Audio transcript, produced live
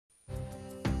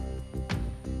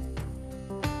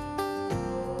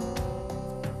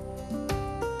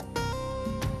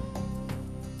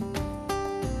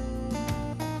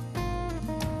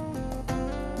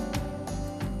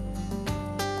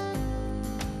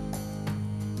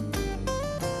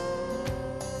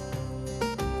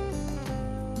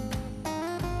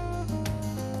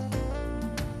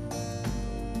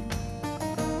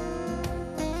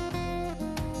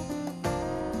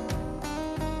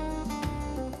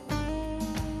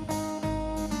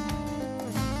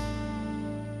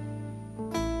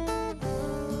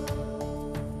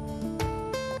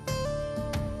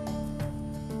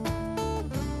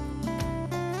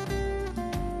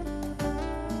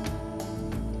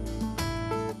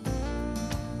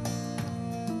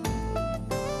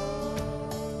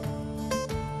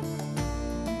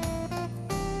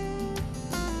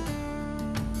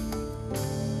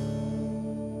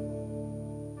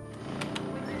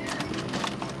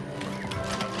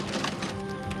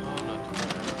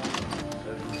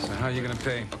How are you gonna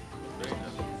pay?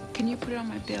 Can you put it on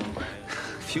my bill?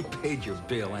 If you paid your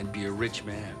bill, I'd be a rich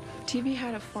man. TV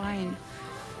had a fine.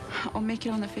 I'll make it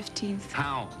on the 15th.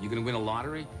 How? You gonna win a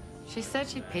lottery? She said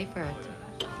she'd pay for it.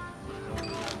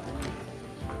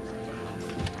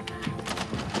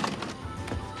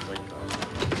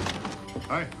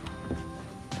 Hi.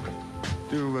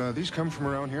 Do these come from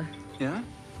around here? Yeah,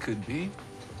 could be.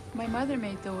 My mother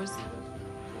made those.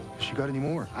 She got any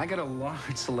more? I got a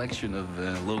large selection of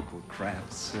local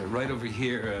crafts. Right over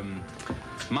here,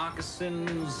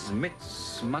 moccasins,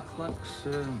 mitts, mucklucks,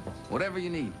 whatever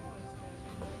you need.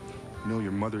 You know,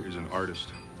 your mother is an artist.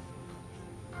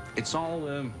 It's all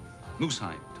moose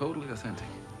hide, totally authentic.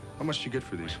 How much do you get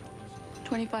for these?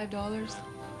 $25.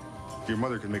 Your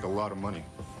mother can make a lot of money.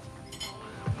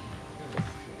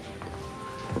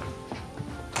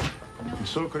 And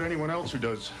so could anyone else who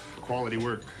does quality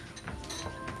work.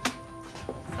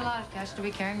 It's a lot of cash to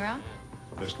be carrying around.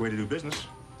 Best way to do business.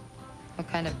 What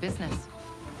kind of business?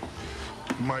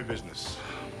 My business.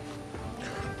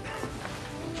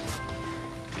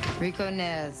 Rico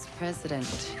Nez,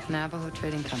 president, Navajo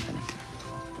Trading Company.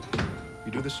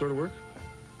 You do this sort of work?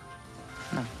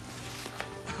 No.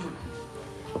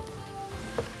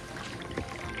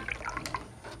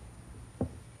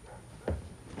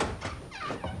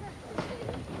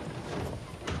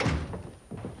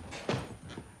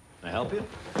 Can I help you?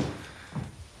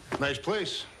 Nice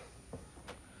place.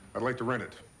 I'd like to rent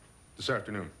it this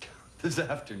afternoon. This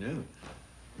afternoon.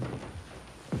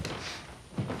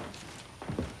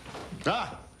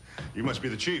 Ah, you must be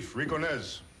the chief, Rico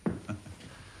Nez.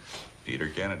 Peter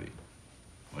Kennedy.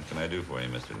 What can I do for you,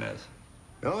 Mr. Nez?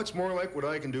 No, it's more like what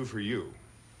I can do for you.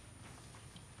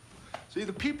 See,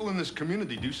 the people in this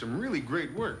community do some really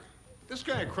great work. This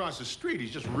guy across the street, he's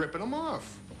just ripping them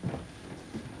off.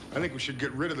 I think we should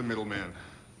get rid of the middleman.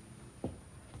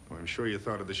 Well, I'm sure you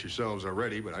thought of this yourselves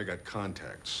already, but I got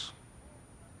contacts.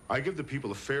 I give the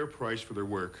people a fair price for their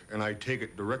work, and I take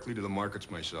it directly to the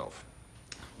markets myself.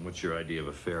 What's your idea of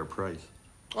a fair price?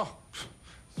 Oh,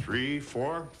 3,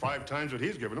 4, 5 times what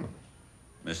he's giving them.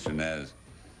 Mr. Nez,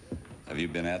 have you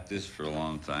been at this for a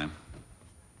long time?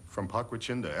 From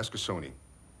Paquachin to Eskasoni.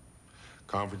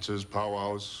 Conferences,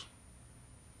 powwows.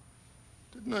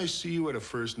 Didn't I see you at a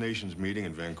First Nations meeting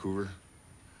in Vancouver?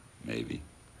 Maybe.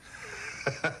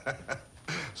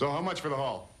 So how much for the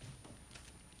hall?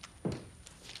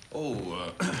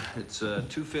 Oh, it's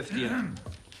 $250 and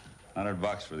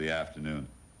 $100 for the afternoon.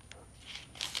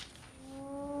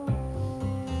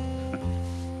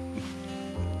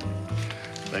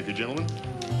 Thank you, gentlemen.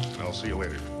 I'll see you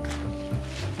later.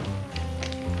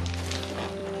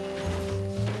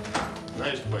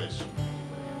 Nice place.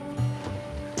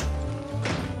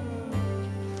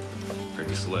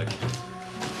 Pretty slick.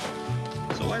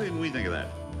 So why didn't we think of that?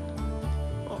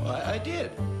 Oh, I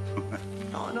did.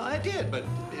 No, I did, but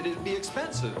it'd be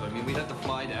expensive. I mean, we'd have to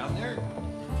fly down there.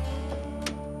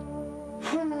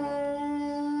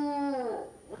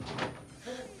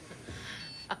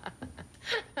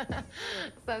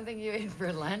 Something you ate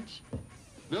for lunch?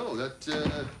 No,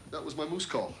 that was my moose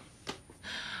call.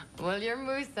 Well, your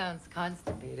moose sounds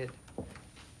constipated.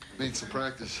 Need some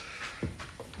practice.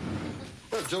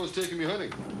 Well, Joe's taking me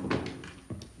hunting.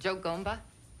 Joe Gomba?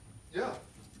 Yeah.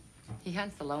 He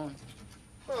hunts alone.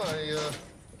 I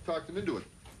talked him into it.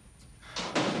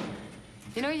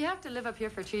 You know, you have to live up here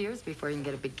for 2 years before you can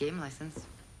get a big game license.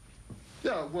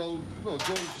 Yeah, well, no,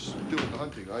 Joe's just doing the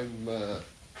hunting. I'm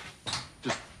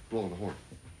just blowing the horn.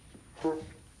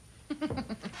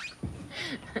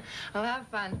 Well, have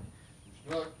fun.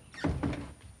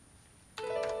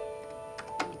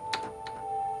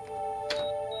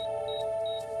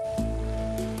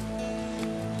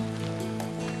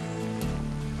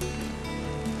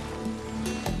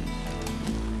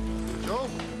 Joe?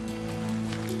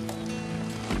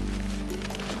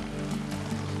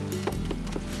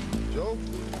 Joe?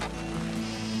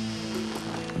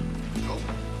 Joe?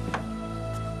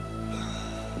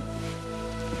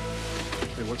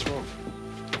 Hey, what's wrong?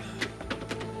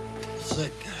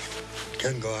 Sick.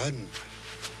 Can't go out.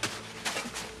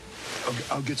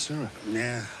 I'll get Sarah.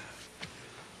 Yeah.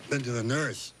 Been to the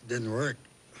nurse. Didn't work.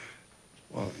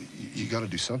 Well, you got to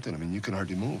do something. I mean, you can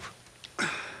hardly move.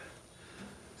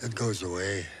 It goes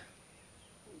away.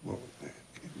 Well,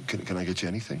 can I get you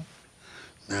anything?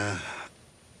 Nah.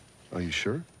 Are you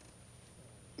sure?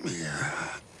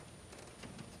 Yeah.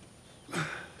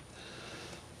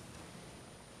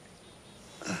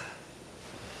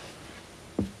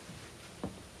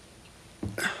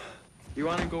 You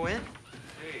want to go in?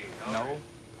 Hey, No.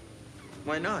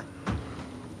 Why not?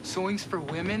 Sewing's for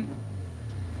women?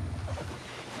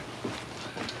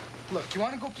 Look, you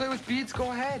want to go play with beads?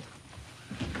 Go ahead.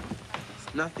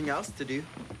 There's nothing else to do.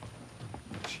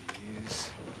 Jeez.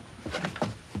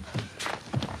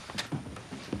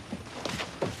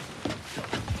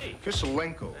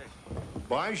 Kiselenko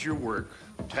buys your work,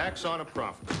 tacks on a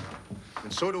profit.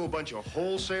 And so do a bunch of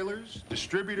wholesalers,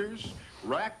 distributors,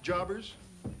 rack jobbers,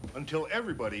 until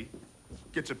everybody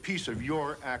gets a piece of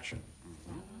your action.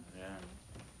 Yeah.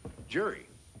 Jerry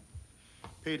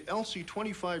paid Elsie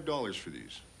 $25 for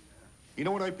these. You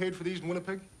know what I paid for these in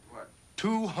Winnipeg? What?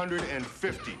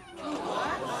 $250.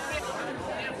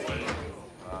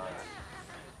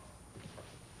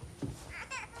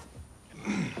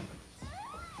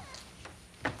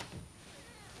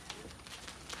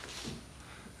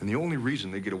 And the only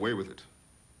reason they get away with it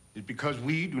is because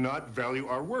we do not value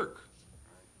our work.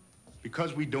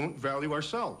 Because we don't value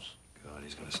ourselves. God,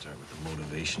 he's gonna start with the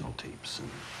motivational tapes and...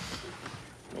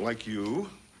 Like you,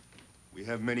 we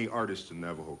have many artists in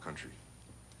Navajo country.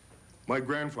 My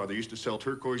grandfather used to sell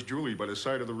turquoise jewelry by the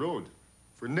side of the road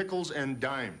for nickels and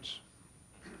dimes.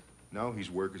 Now his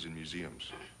work is in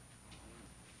museums.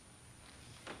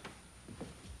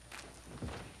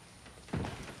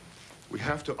 We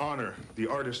have to honor the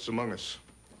artists among us.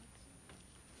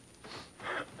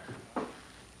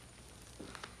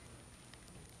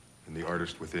 And the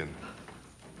artist within,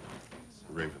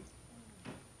 Raven.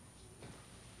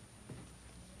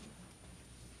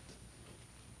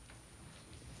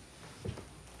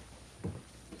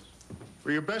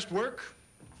 For your best work,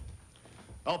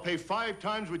 I'll pay 5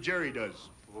 times what Jerry does.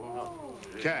 Whoa.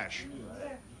 Cash.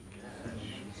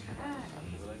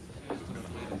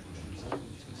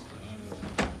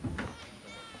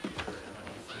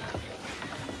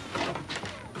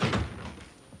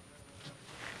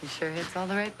 He sure hits all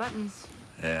the right buttons.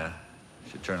 Yeah.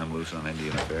 Should turn him loose on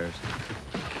Indian affairs.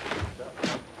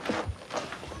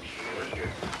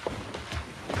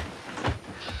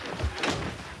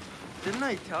 Didn't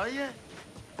I tell you?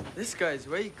 This guy's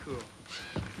way cool.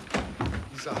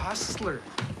 He's a hustler.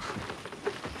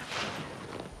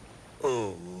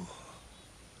 Oh.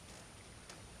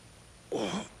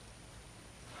 Oh.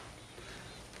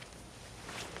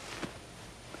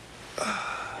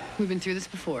 We've been through this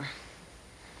before,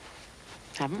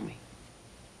 haven't we?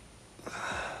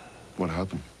 What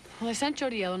happened? Well, I sent Joe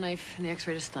the Yellowknife and the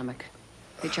X-rayed his stomach.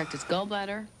 They checked his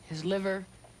gallbladder, his liver,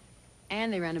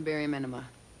 and they ran a barium enema.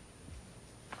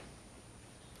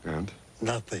 And?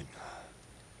 Nothing.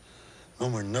 No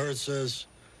more nurses,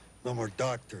 no more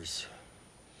doctors.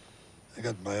 I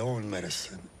got my own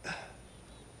medicine.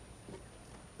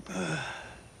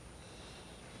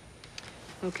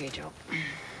 Okay, Joe.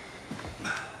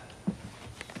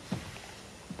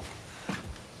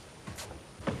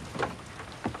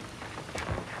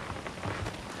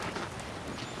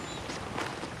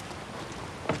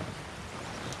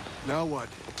 Now what?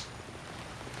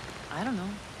 I don't know.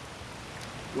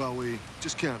 Well, we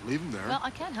just can't leave him there. Well, I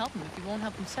can't help him if he won't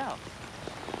help himself.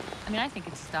 I mean, I think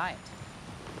it's his diet.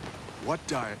 What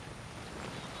diet?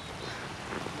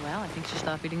 Well, I think he should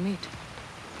stop eating meat.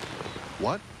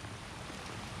 What?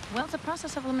 Well, it's a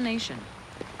process of elimination.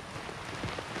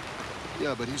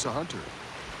 Yeah, but he's a hunter.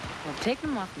 Well, I've taken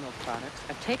him off milk products.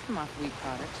 I've taken him off wheat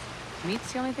products.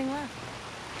 Meat's the only thing left.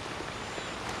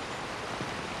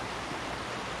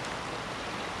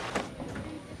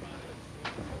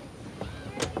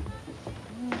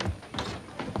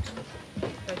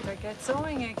 Better get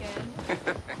sewing again.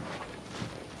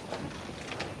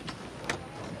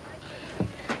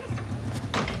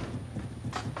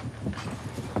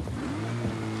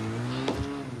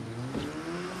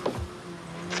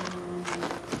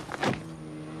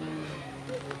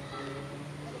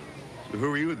 So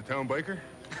who are you, the town biker?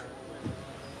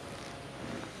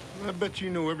 I bet you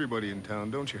know everybody in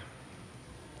town, don't you?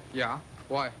 Yeah?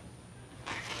 Why?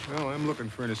 Well, I'm looking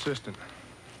for an assistant.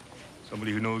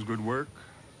 Somebody who knows good work.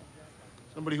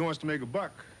 Somebody who wants to make a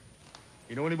buck.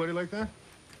 You know anybody like that?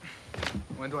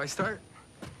 When do I start?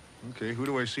 Okay, who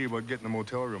do I see about getting a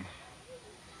motel room?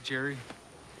 Jerry.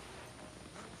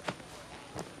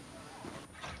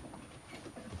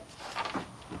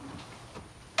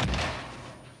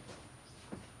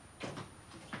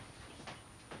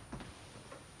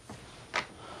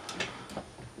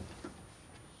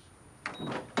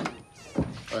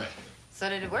 Hi. So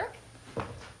did it work?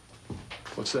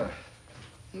 What's that?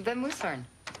 The moose horn.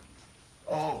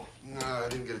 Oh, no, I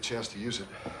didn't get a chance to use it.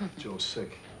 Joe's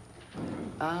sick.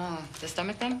 Oh, the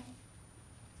stomach thing?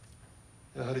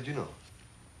 Yeah, how did you know?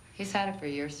 He's had it for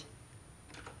years.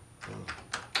 Oh.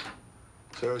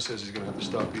 Sarah says he's gonna have to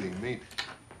stop eating meat.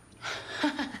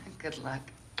 Good luck.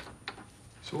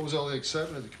 So what was all the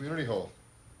excitement at the community hall?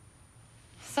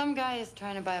 Some guy is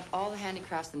trying to buy up all the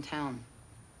handicrafts in town.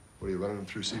 What are you running them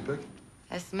through CPIC?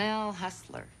 I smell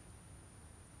hustler.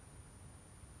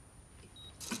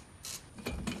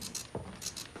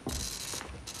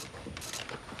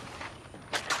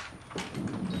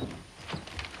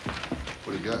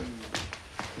 What do you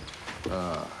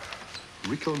got?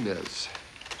 Rico Nez.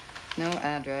 No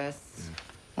address.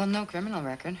 Well, no criminal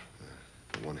record.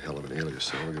 One hell of an alias,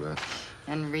 so look at that.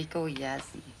 And Rico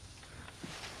Yazzie.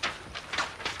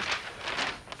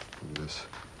 Look at this.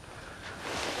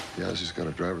 Yazzie's got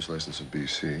a driver's license in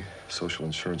BC, social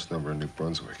insurance number in New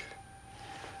Brunswick.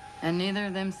 And neither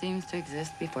of them seems to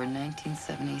exist before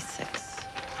 1976.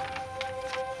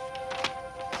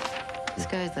 This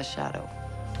guy's a shadow.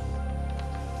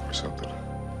 Or something.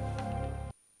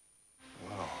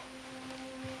 Wow.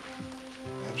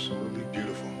 Absolutely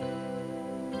beautiful.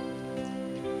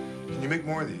 Can you make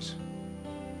more of these?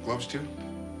 Gloves, too?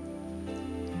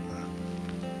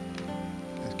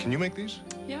 Can you make these?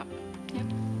 Yep, yep.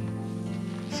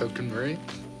 So can Marie.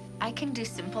 I can do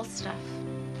simple stuff.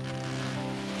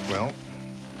 Well,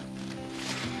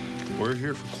 we're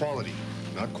here for quality,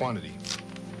 not quantity.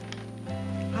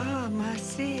 Ah,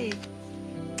 merci.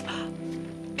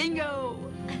 Bingo!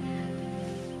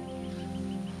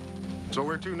 So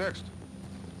where to next?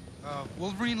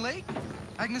 Wolverine Lake,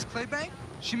 Agnes Claybank.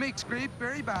 She makes great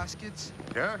berry baskets.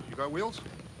 Yeah, you got wheels?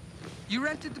 You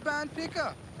rented the band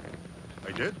pickup.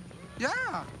 I did?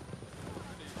 Yeah.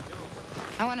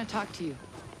 I want to talk to you.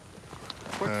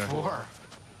 What for?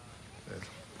 Go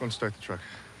and start the truck.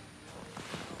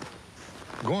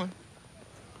 Go on.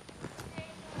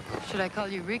 Should I call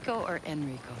you Rico or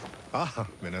Enrico? Ah,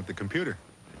 been at the computer.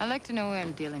 I'd like to know who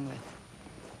I'm dealing with.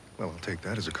 Well, I'll take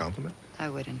that as a compliment. I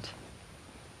wouldn't.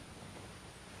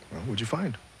 Well, what'd you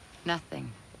find?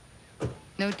 Nothing.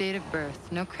 No date of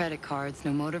birth, no credit cards,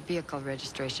 no motor vehicle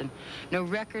registration, no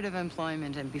record of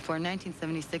employment, and before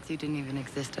 1976, you didn't even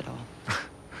exist at all.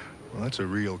 Well, that's a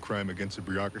real crime against the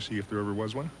bureaucracy if there ever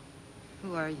was one.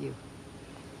 Who are you?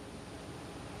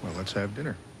 Well, let's have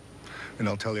dinner. And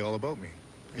I'll tell you all about me.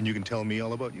 And you can tell me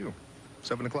all about you.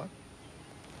 7 o'clock?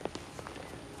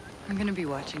 I'm gonna be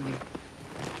watching you.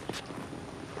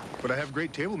 But I have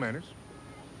great table manners.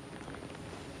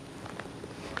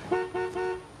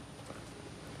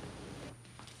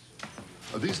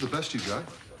 Are these the best you got?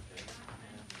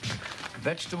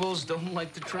 Vegetables don't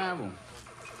like to travel.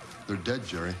 They're dead,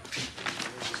 Jerry.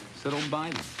 So don't buy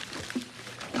them.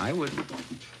 I wouldn't.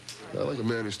 I like a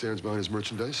man who stands behind his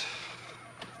merchandise.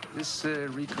 This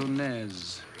Rico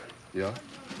Nez, Yeah?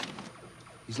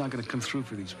 he's not gonna come through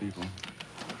for these people.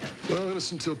 Well,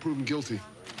 innocent until proven guilty.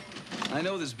 I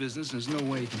know this business. There's no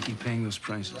way he can keep paying those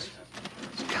prices.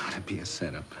 It's gotta be a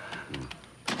setup.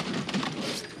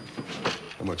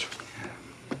 How much?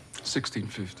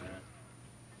 $16.50.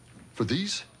 For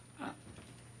these?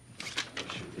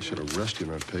 They should arrest you,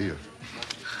 not pay you.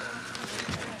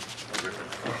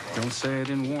 Don't say I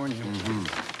didn't warn you.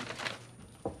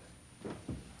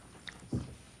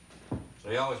 So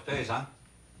he always pays, huh?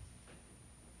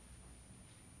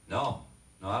 No,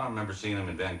 I don't remember seeing him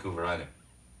in Vancouver either.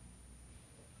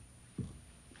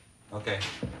 Okay.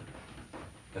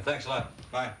 Yeah, thanks a lot.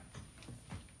 Bye.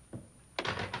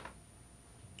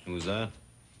 Who's that?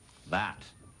 That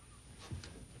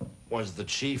Was the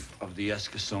chief. Of the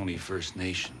Eskasoni First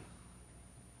Nation.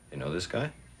 You know this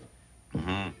guy?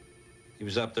 Mm-hmm. He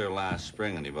was up there last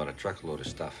spring and he bought a truckload of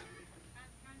stuff.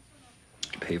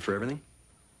 Pay for everything?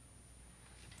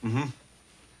 Mm-hmm.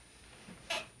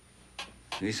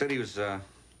 He said he was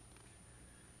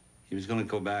gonna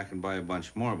go back and buy a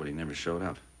bunch more, but he never showed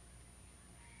up.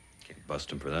 Can't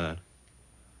bust him for that.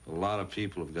 A lot of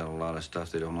people have got a lot of stuff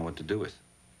they don't know what to do with.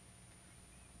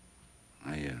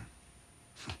 I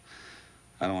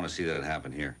don't want to see that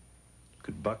happen here.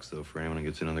 Good bucks, though, for anyone who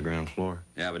gets in on the ground floor.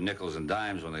 Yeah, but nickels and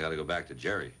dimes when they got to go back to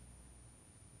Jerry.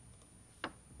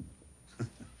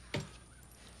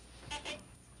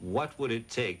 What would it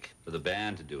take for the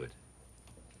band to do it?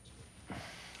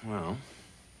 Well,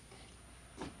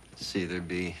 let's see, there'd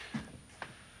be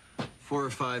 4 or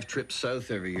 5 trips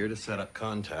south every year to set up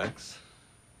contacts.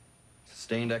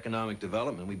 Sustained economic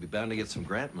development, we'd be bound to get some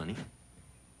grant money.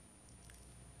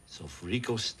 So if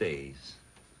Rico stays,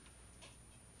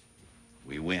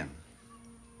 we win.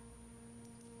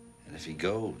 And if he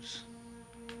goes,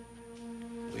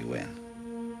 we win.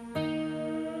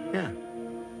 Yeah.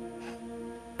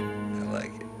 I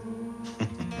like it.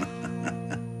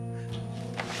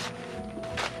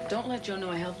 Don't let Joe know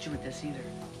I helped you with this either.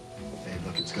 Hey,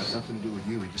 look, it's got nothing to do with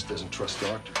you. He just doesn't trust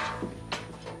doctors.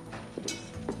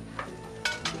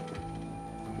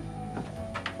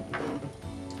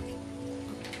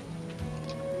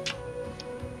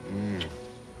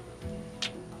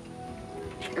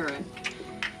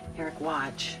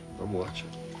 watch. I'm watching.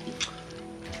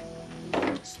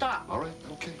 Stop. All right,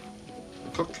 okay.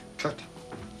 Cook, cut.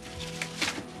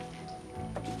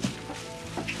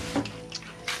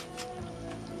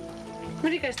 What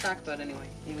do you guys talk about anyway,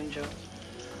 you and Joe?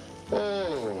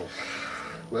 Oh,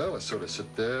 well, I sort of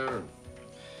sit there and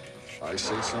I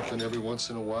say something every once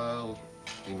in a while.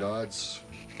 He nods.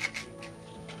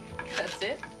 That's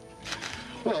it?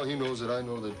 Well, he knows that I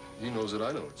know that he knows that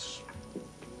I know it's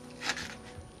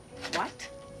What?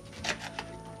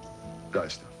 guy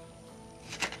stuff.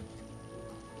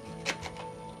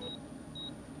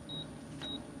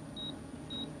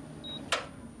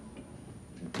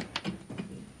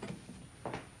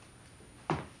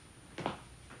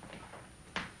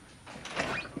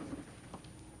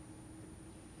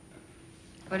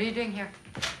 What are you doing here?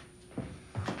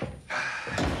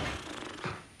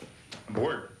 I'm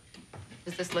bored.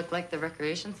 Does this look like the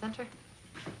recreation center?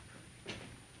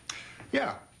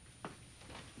 Yeah.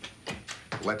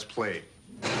 Let's play.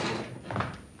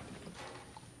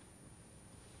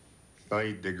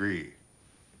 Third degree.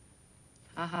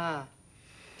 Aha.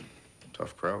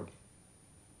 Tough crowd.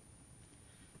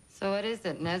 So what is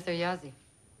it, Nez or Yazzie?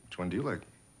 Which one do you like?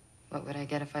 What would I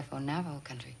get if I phoned Navajo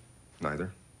country?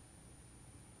 Neither.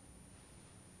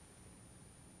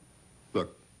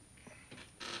 Look,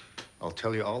 I'll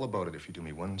tell you all about it if you do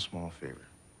me one small favor.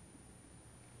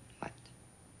 What?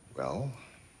 Well,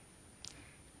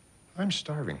 I'm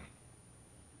starving.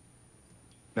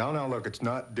 Now, look, it's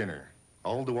not dinner.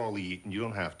 I'll do all the eating. You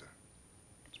don't have to.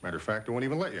 As a matter of fact, I won't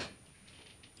even let you.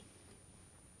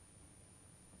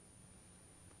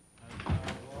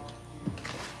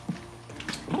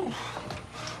 Ooh,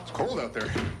 it's cold out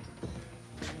there.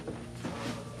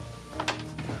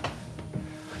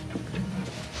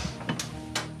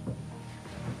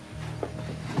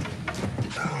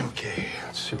 Okay,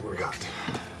 let's see what we got.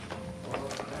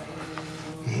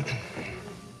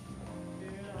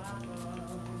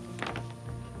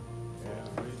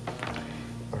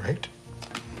 All right.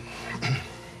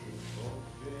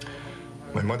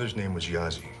 My mother's name was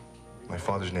Yazzie. My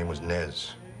father's name was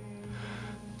Nez.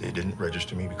 They didn't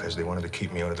register me because they wanted to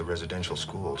keep me out of the residential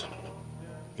schools.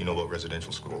 You know about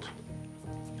residential schools?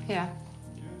 Yeah.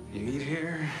 You eat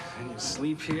here, and you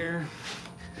sleep here,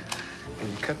 and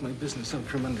you cut my business up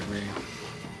from under me.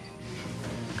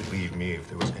 Believe me, if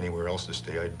there was anywhere else to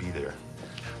stay, I'd be there.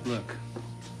 Look,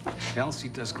 Elsie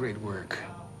does great work,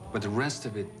 but the rest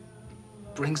of it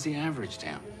brings the average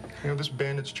down. You know, this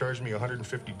bandit's charged me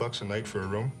 $150 a night for a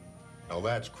room. Now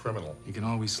that's criminal. You can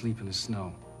always sleep in the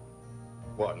snow.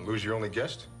 What, and lose your only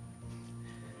guest?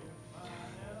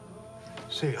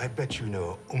 Say, I bet you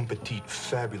know un petit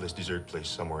fabulous dessert place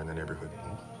somewhere in the neighborhood.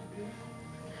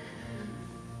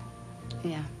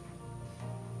 Yeah.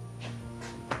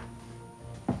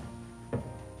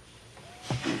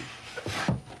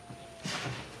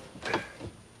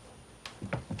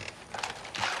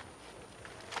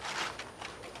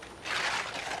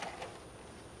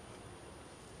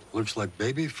 Looks like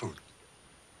baby food.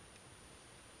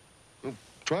 Well,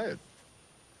 try it.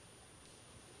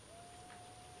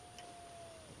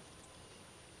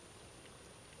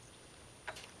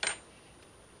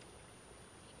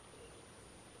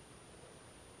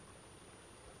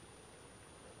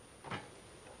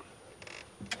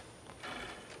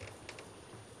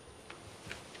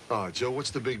 Oh, Joe, what's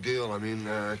the big deal? I mean,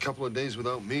 a couple of days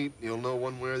without meat, you'll know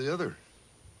one way or the other.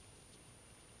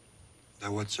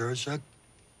 That what Sarah said?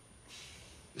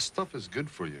 This stuff is good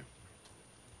for you.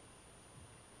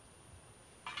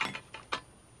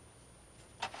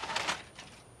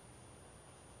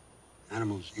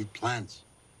 Animals eat plants.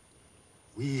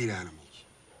 We eat animals.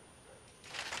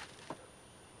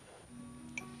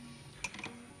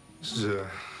 This is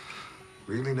a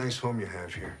really nice home you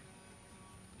have here.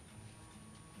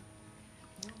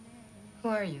 Who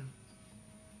are you?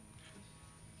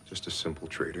 Just a simple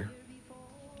trader.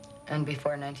 And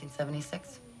before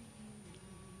 1976?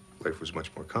 Life was much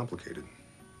more complicated.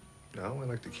 Now I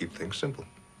like to keep things simple.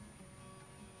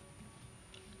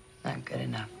 Not good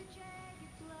enough.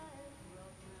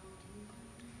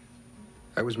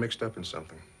 I was mixed up in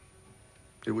something.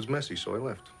 It was messy, so I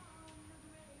left.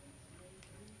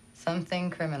 Something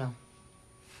criminal.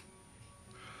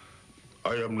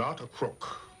 I am not a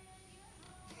crook.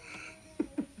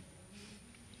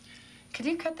 Could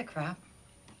you cut the crap?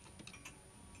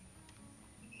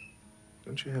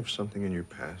 Don't you have something in your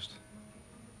past?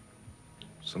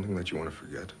 Something that you want to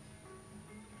forget?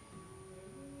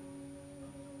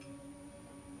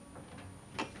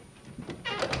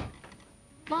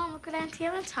 Mom, look what Auntie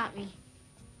Ella taught me.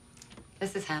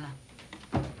 This is Hannah.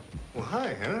 Well,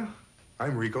 hi, Hannah.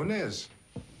 I'm Rico Nez.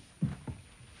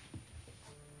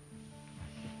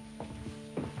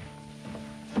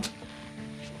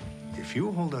 If you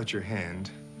hold out your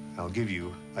hand, I'll give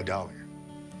you $1.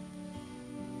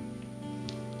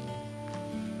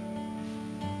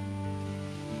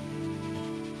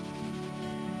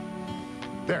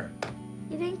 There.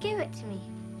 You didn't give it to me.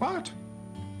 What?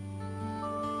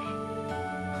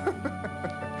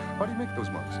 How do you make those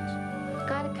moccasins? You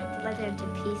gotta cut the leather into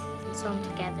pieces and sew them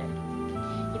together.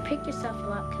 You prick yourself a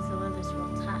lot because the leather's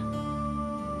real tough.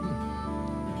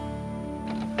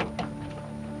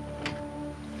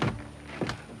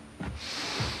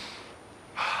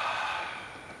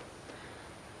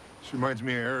 This reminds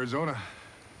me of Arizona.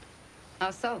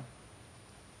 How so?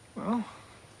 Well,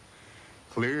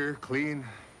 clear, clean,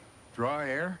 dry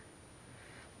air.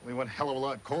 Only one hell of a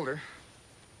lot colder.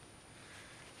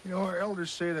 You know, our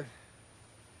elders say that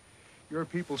your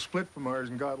people split from ours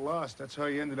and got lost. That's how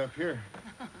you ended up here.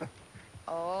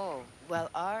 Oh, well,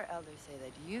 our elders say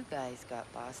that you guys got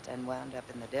lost and wound up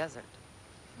in the desert.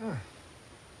 Huh.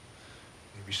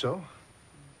 Maybe so.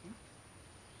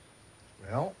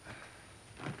 Well...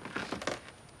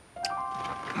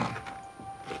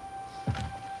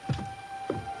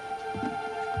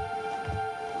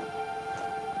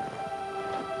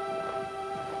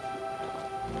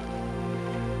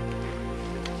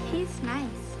 He's nice.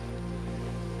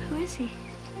 Who is he?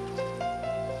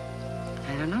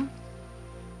 I don't know.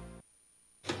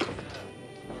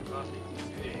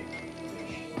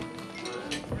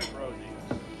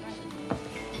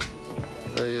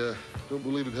 I don't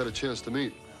believe we've had a chance to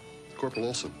meet. Corporal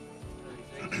Olson.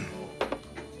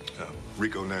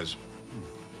 Rico Nez.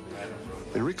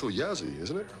 Enrico Yazzie,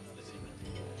 isn't it?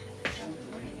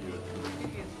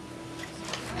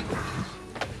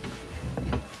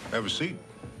 Have a seat.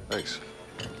 Thanks.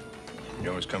 You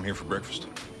always come here for breakfast?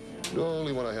 No,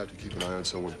 only when I have to keep an eye on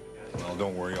someone. Well,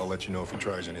 don't worry. I'll let you know if he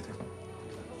tries anything.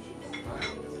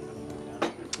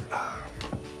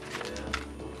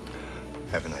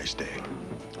 Have a nice day.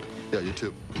 Yeah, you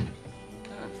too.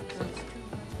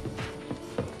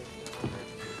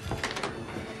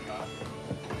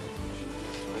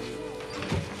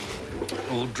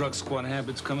 Old drug squad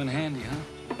habits come in handy, huh?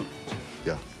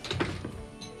 Yeah.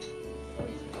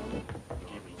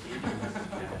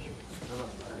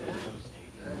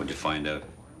 What'd you find out?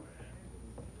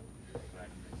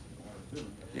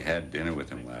 You had dinner with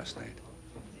him last night.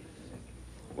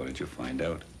 What did you find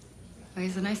out? Well,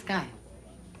 he's a nice guy.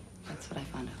 That's what I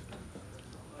found out.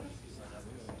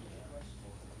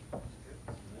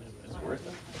 It's worth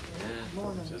it.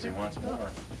 Says he wants more.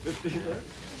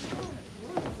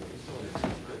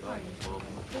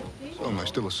 So, am I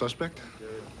still a suspect?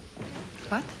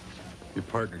 What? Your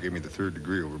partner gave me the 3rd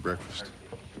degree over breakfast.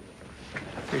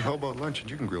 Hey, how about lunch? And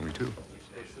you can grill me, too.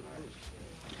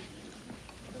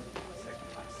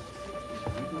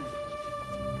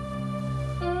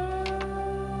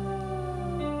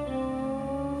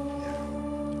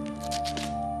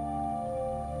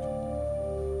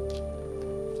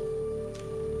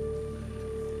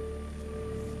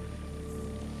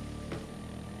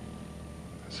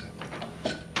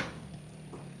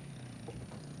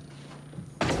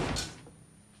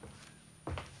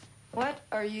 What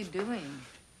are you doing?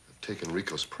 I've taken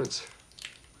Rico's prints.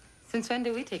 Since when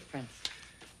do we take prints?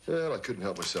 Well, I couldn't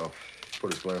help myself. He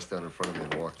put his glass down in front of me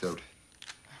and walked out.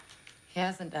 He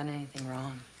hasn't done anything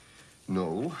wrong.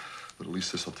 No, but at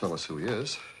least this will tell us who he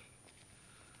is.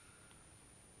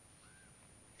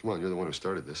 Come on, you're the one who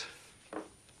started this.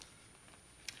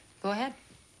 Go ahead.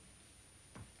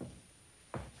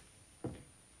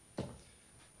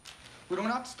 We don't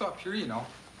have to stop here, you know.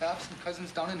 I have some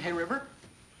cousins down in Hay River.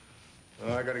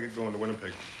 I gotta get going to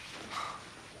Winnipeg.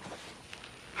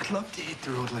 I'd love to hit the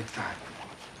road like that.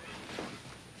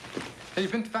 Hey, you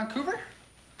been to Vancouver?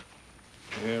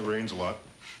 Yeah, it rains a lot.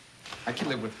 I can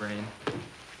live with rain.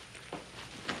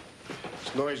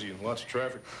 It's noisy and lots of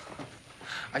traffic.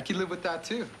 I can live with that,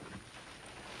 too.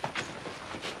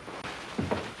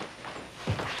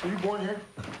 Were you born here?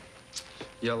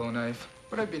 Yellowknife.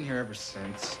 But I've been here ever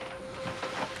since.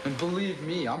 And believe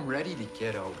me, I'm ready to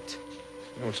get out.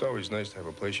 You know, it's always nice to have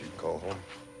a place you can call home.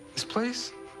 This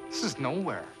place? This is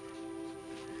nowhere.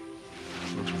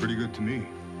 Looks pretty good to me.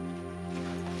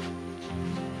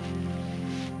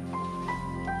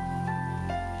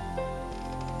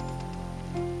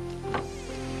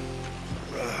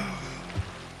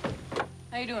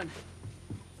 How you doing?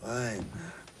 Fine.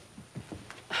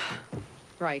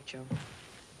 Right, Joe.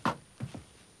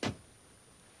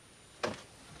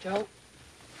 Joe,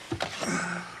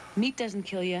 meat doesn't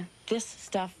kill you. This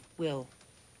stuff will.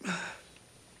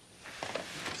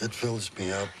 It fills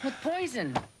me up. With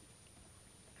poison.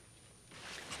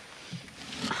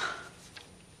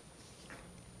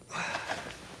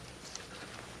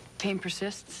 pain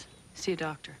persists, see a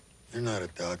doctor. You're not a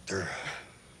doctor.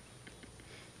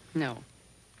 No.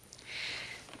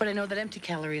 But I know that empty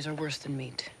calories are worse than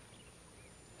meat.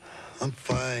 I'm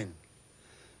fine.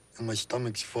 And my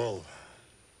stomach's full.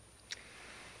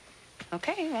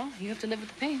 Okay, well, you have to live with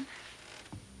the pain.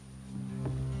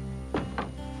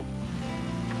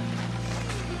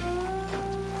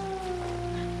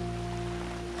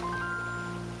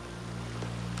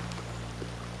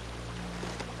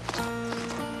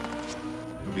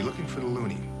 You'll be looking for the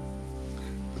loony,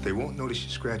 but they won't notice you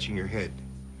scratching your head.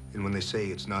 And when they say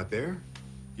it's not there,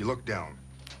 you look down.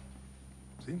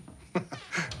 See?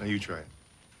 Now you try it.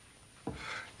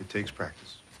 It takes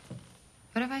practice.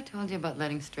 What have I told you about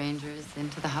letting strangers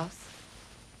into the house?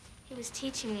 He was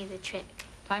teaching me the trick.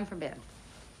 Time for bed.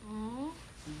 Oh.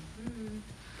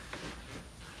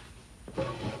 Good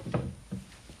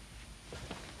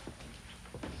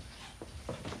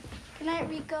night,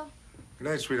 Rico. Good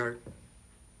night, sweetheart.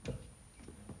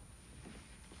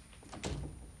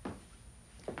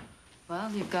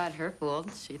 Well, you've got her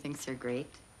fooled. She thinks you're great.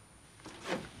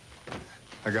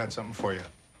 I got something for you.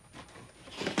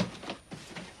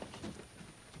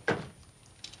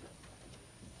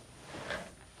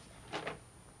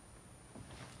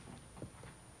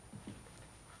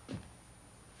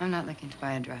 I'm not looking to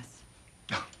buy a dress.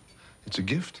 It's a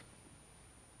gift.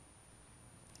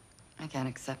 I can't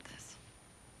accept this.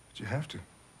 But you have to.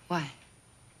 Why?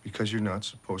 Because you're not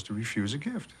supposed to refuse a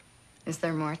gift. Is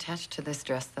there more attached to this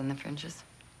dress than the fringes?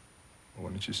 Well, why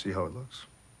don't you see how it looks?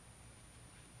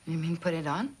 You mean put it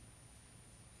on?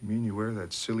 You mean you wear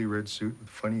that silly red suit with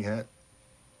funny hat?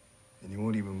 And you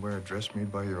won't even wear a dress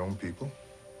made by your own people?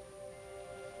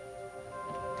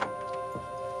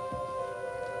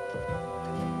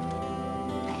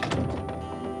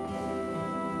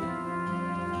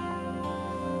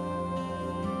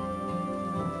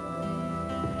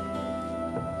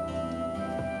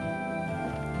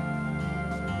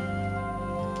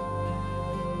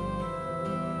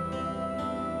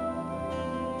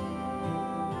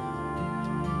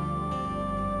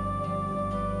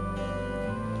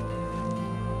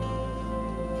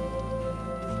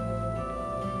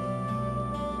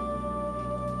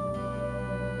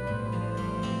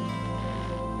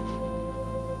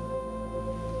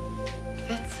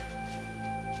 Fits.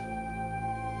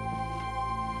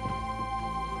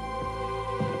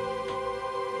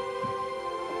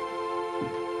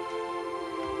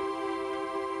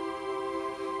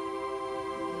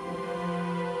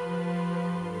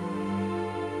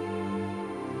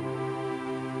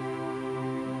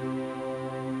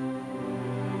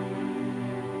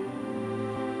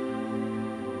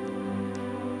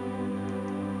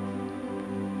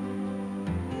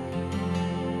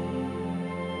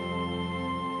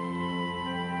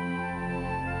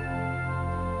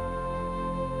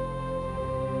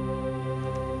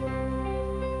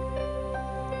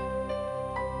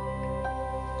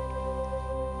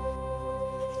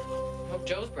 Hope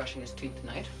Joe's brushing his teeth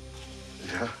tonight.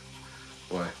 Yeah?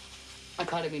 Why? I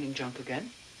caught him eating junk again.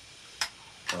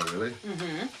 Oh, really?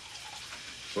 Mm-hmm.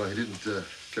 Well, he didn't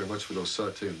care much for those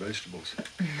sauteed vegetables.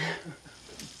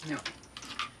 No.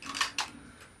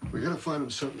 We gotta find him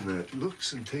something that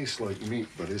looks and tastes like meat,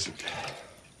 but isn't.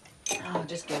 Oh,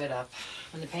 just give it up.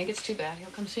 When the pain gets too bad, he'll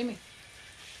come see me.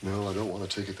 No, I don't want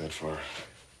to take it that far.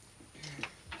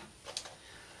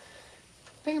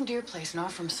 Bring him to your place and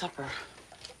offer him supper.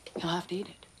 He'll have to eat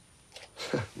it.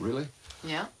 Really?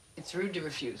 Yeah, it's rude to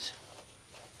refuse.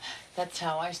 That's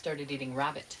how I started eating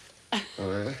rabbit.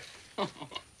 Oh, yeah?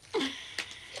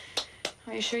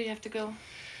 Are you sure you have to go?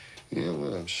 Yeah,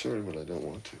 well, I'm sure, but I don't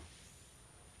want to.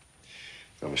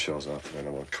 Now, Michelle's off tonight.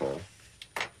 I won't call.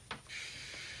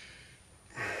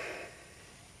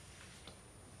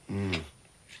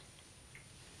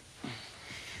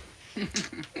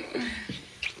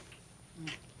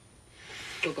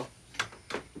 Go.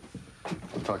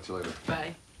 I'll talk to you later.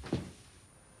 Bye.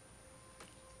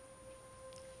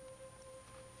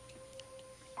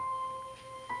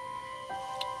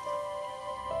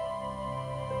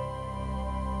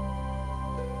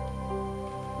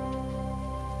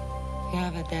 You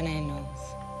have a Dene nose.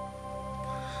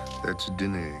 That's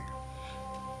Dene.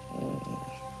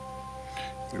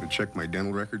 Gonna check my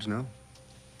dental records now?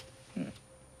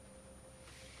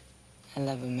 I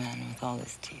love a man with all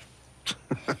his teeth.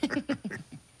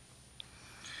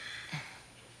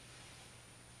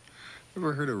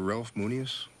 Ever heard of Ralph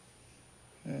Munius?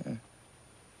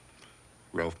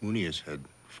 Ralph Munius had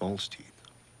false teeth.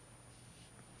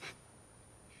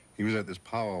 He was at this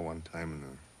powwow one time and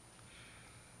the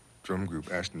drum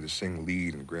group asked him to sing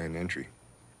lead in grand entry.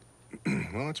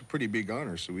 Well, it's a pretty big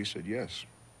honor, so we said yes.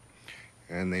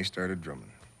 and they started drumming.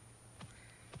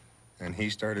 And he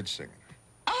started singing.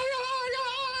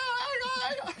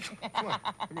 Come on,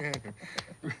 let me hang him.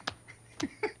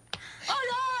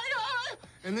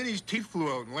 And then his teeth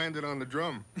flew out and landed on the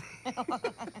drum.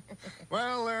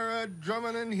 Well, they're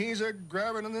drumming and he's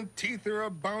grabbing and the teeth are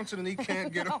bouncing and he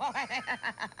can't get up.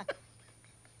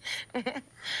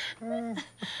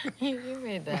 You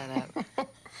made that up.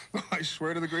 I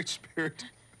swear to the Great Spirit.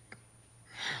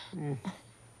 Did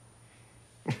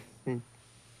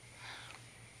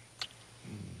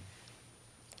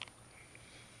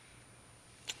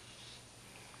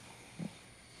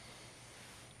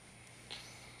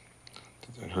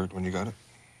that hurt when you got it?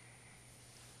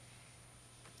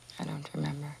 I don't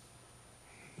remember.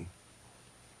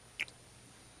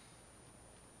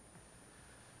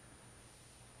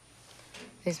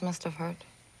 These must have hurt.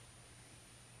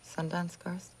 Sundown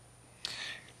scars?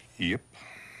 Yep.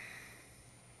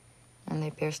 And they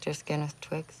pierced your skin with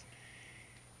twigs?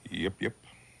 Yep, yep.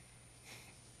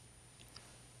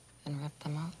 And ripped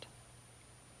them out?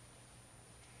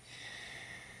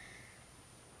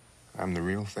 I'm the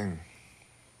real thing.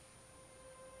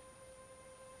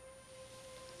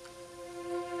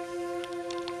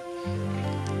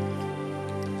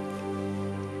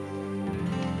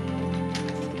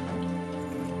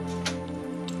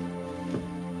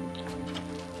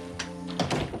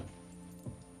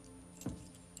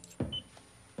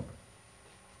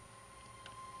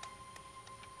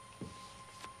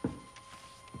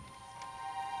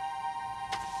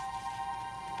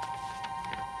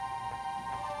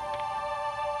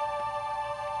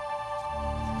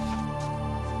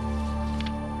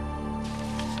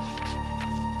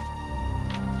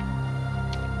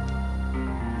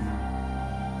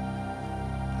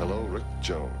 Hello, Rick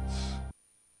Jones.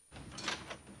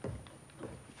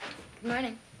 Good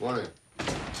morning. Morning.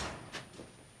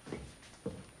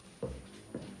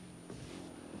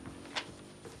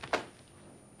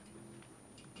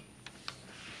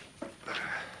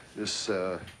 This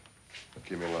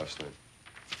came in last night.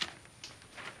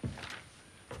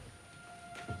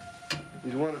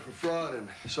 He's wanted for fraud in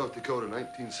South Dakota,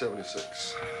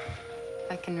 1976.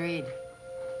 I can read.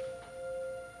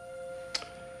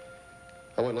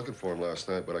 I went looking for him last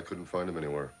night, but I couldn't find him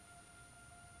anywhere.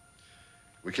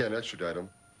 We can't extradite him,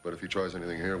 but if he tries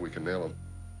anything here, we can nail him.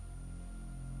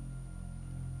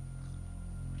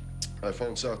 I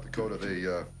phoned South Dakota. They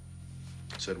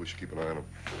said we should keep an eye on him.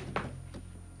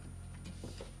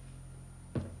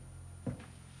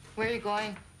 Where are you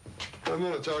going? I'm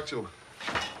going to talk to him.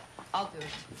 I'll do it.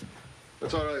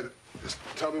 That's all right. Just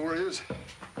tell me where he is.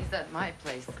 He's at my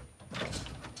place.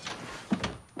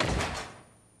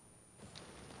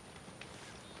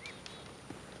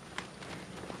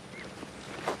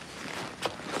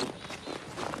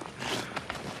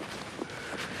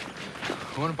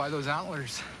 I want to buy those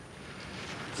antlers.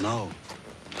 No.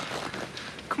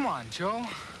 Come on, Joe.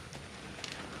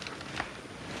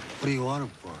 What do you want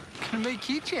them for? Gonna make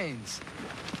keychains.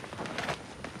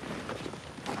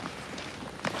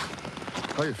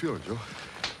 How you feeling, Joe?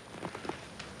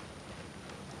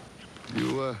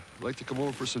 You like to come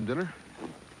over for some dinner?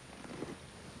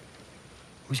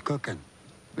 Who's cooking?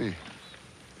 Me.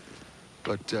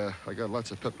 But I got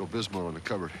lots of Pepto-Bismol in the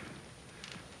cupboard.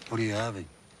 What are you having?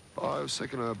 Oh, I was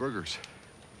thinking of burgers.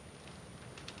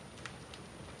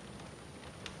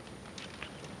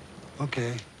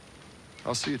 Okay.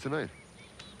 I'll see you tonight.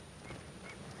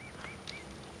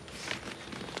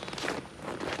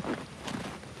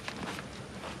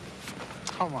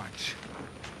 How much?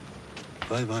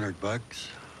 $500.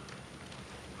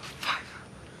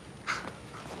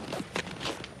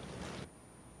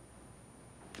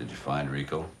 Did you find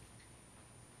Rico?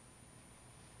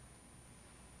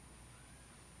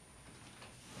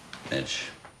 Mitch,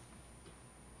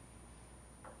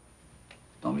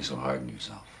 don't be so hard on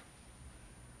yourself.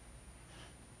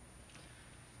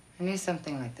 I knew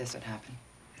something like this would happen.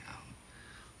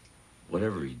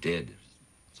 Whatever he did,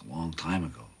 it's a long time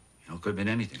ago. You know, it could have been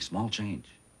anything, small change.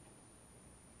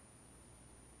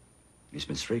 He's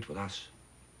been straight with us.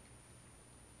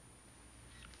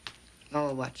 Oh,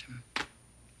 we'll watch him. If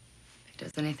he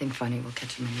does anything funny, we'll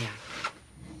catch him in the act.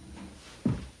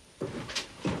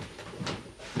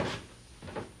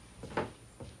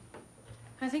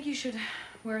 I think you should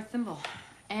wear a thimble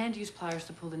and use pliers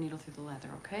to pull the needle through the leather,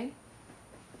 okay?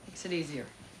 Makes it easier.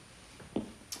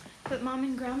 But Mom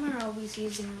and Grandma are always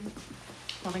using them.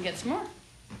 Well, then get some more.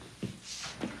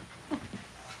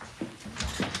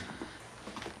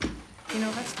 You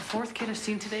know, that's the fourth kid I've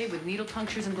seen today with needle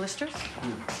punctures and blisters.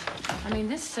 I mean,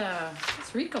 this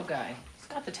Rico guy, he's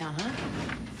got the town, huh?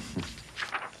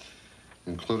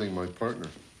 Including my partner.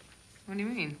 What do you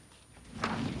mean? I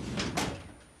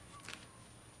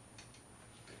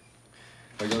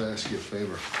gotta ask you a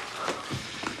favor.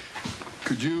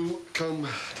 Could you come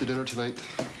to dinner tonight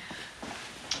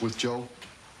with Joe?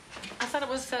 I thought it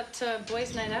was that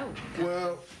boys' night out.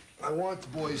 Well, I want the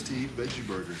boys to eat veggie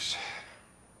burgers.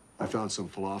 I found some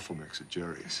falafel mix at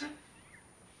Jerry's.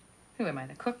 Who am I,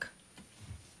 the cook?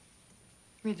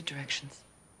 Read the directions.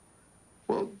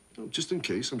 Well, just in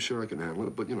case, I'm sure I can handle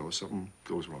it, but, you know, if something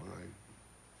goes wrong,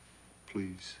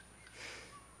 please.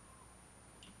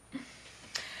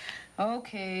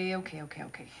 Okay. Hey, I've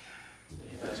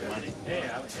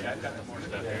got the more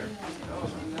stuff here.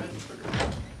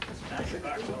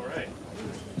 All right.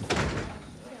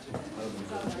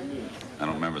 I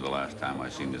don't remember the last time I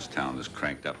seen this town this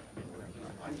cranked up.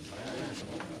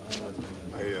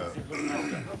 I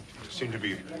seem to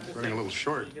be running a little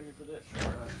short.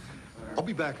 I'll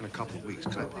be back in a couple of weeks.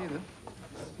 Can I pay them?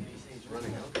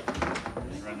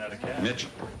 Run out of cash. Mitch,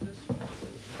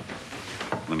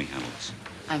 let me handle this.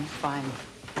 I'm fine.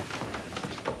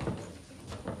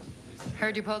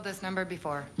 Heard you pulled this number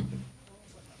before.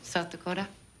 South Dakota?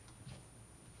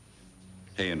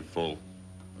 Pay in full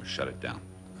or shut it down.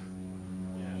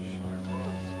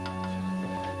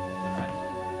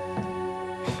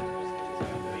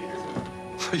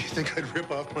 You think I'd rip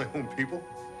off my own people?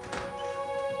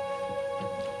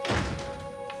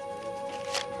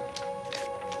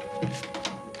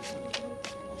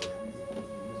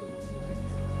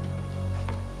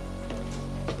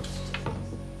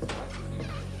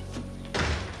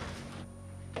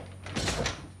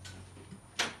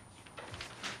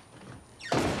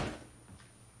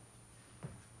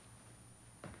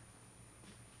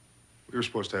 We were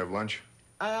supposed to have lunch.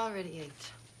 I already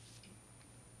ate.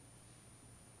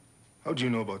 How'd you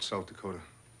know about South Dakota?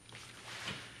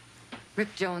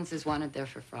 Rick Jones is wanted there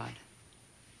for fraud.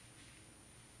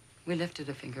 We lifted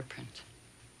a fingerprint.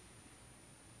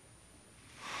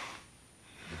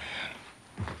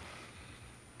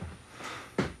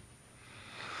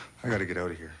 I gotta get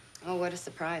out of here. Oh, what a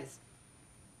surprise.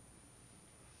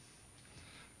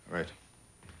 All right.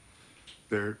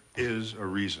 There is a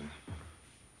reason.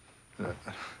 I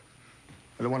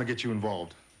don't want to get you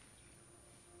involved.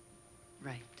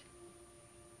 Right.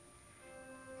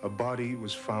 A body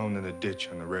was found in a ditch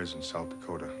on the res in South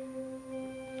Dakota.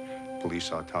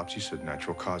 Police autopsy said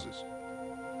natural causes.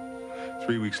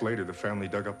 3 weeks later, the family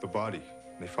dug up the body,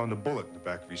 and they found a bullet in the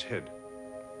back of his head.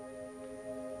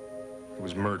 It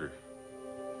was murder,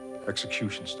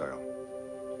 execution style.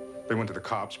 They went to the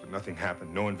cops, but nothing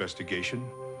happened. No investigation,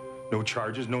 no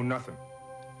charges, no nothing.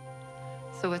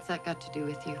 So what's that got to do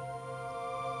with you?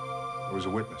 There was a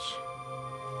witness.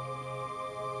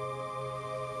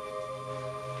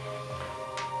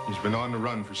 He's been on the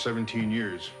run for 17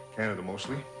 years, Canada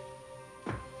mostly.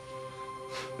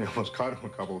 They almost caught him a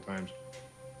couple of times.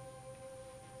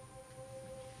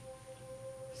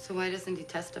 So why doesn't he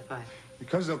testify?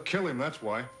 Because they'll kill him, that's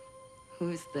why.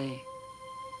 Who's they?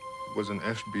 It was an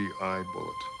FBI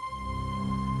bullet.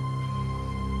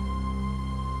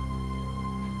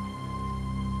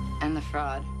 And the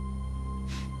fraud?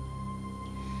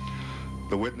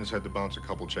 The witness had to bounce a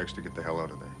couple checks to get the hell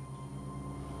out of there.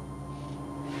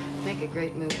 Make a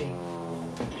great movie.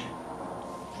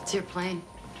 It's your plane.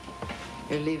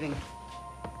 You're leaving.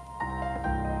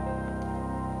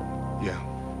 Yeah.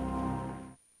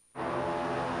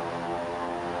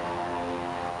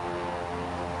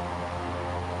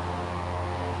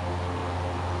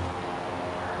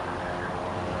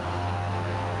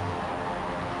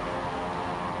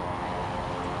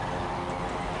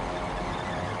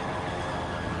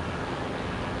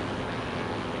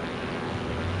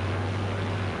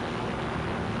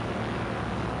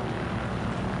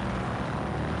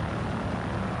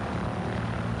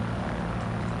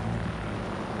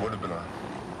 Would have been a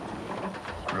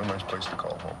real nice place to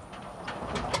call home.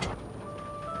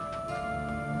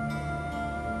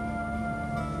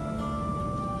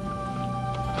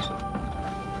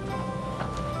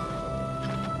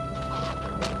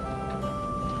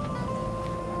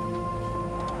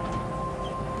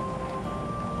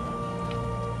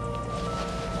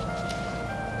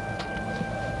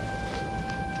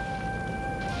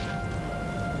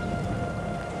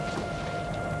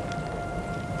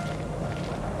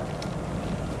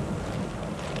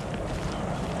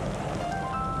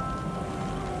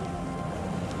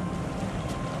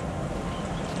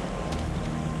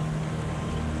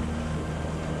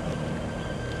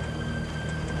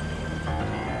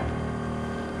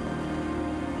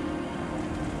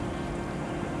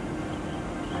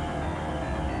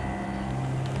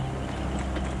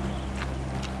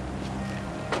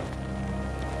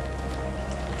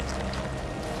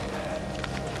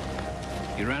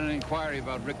 ran an inquiry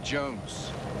about Rick Jones.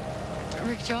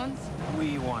 Rick Jones?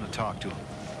 We want to talk to him.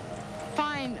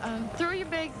 Fine. Throw your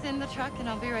bags in the truck and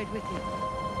I'll be right with you.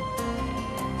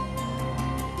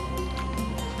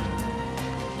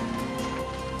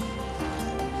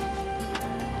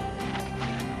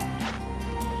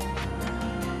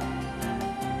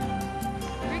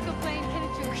 Rico plane, can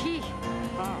it your key?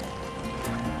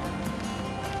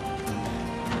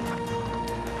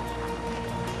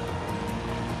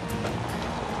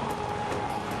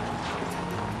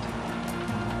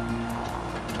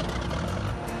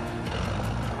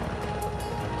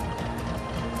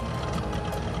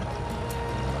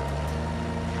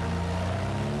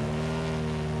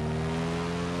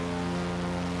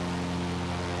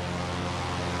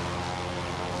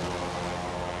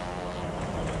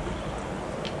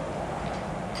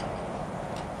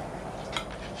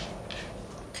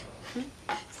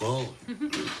 Full.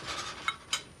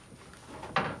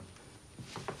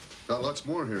 Got lots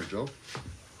more in here, Joe.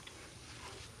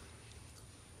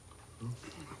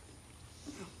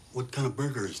 What kind of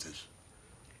burger is this?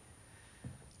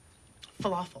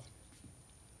 Falafel.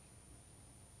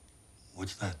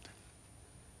 What's that?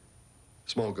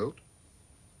 Small goat.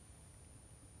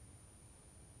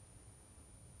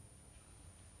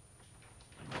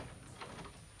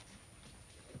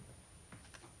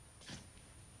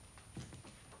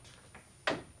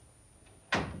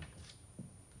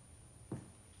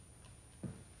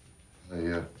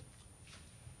 I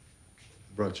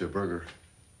brought you a burger.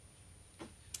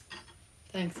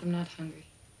 Thanks, I'm not hungry.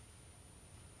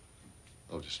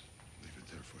 I'll just leave it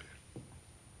there for you.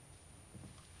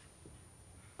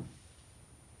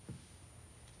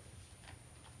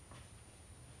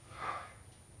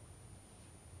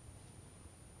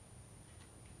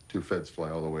 Two feds fly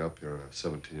all the way up here on a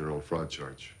 17-year-old fraud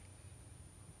charge.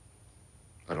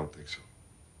 I don't think so.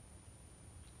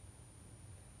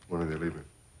 When are they leaving?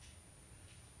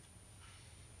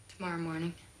 Tomorrow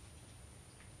morning.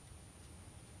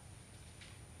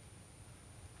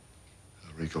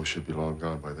 Rico should be long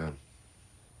gone by then.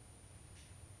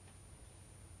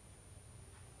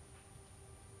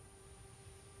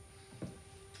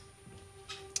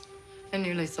 I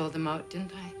nearly sold them out,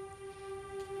 didn't I?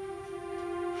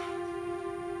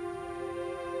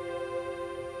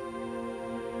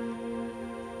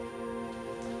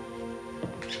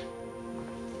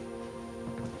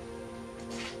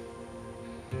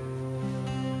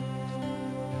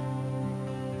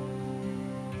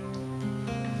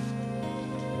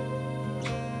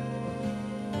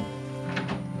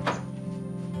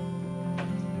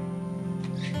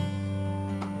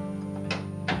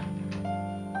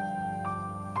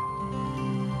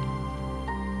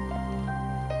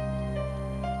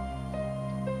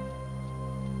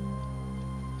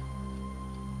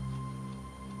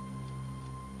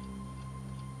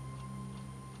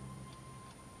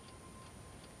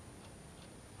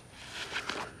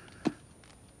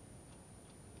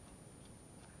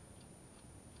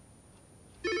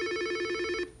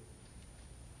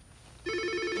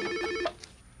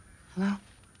 Hello?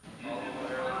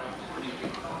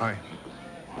 Hi.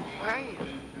 Where are you?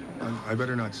 I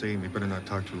better not say anything. Better not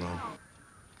talk too long.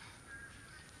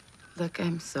 Look,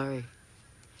 I'm sorry.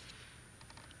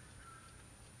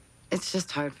 It's just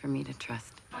hard for me to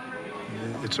trust.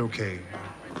 It's okay.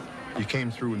 You came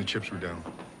through when the chips were down.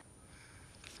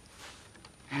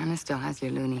 Hannah still has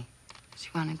your loonie. She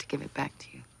wanted to give it back to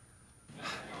you.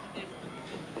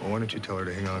 Well, why don't you tell her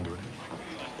to hang on to it?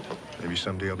 Maybe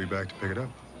someday I'll be back to pick it up.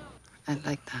 I'd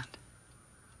like that.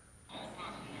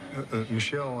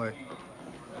 Michelle,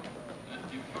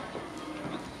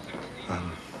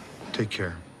 take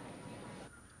care.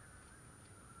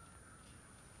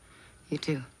 You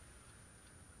too.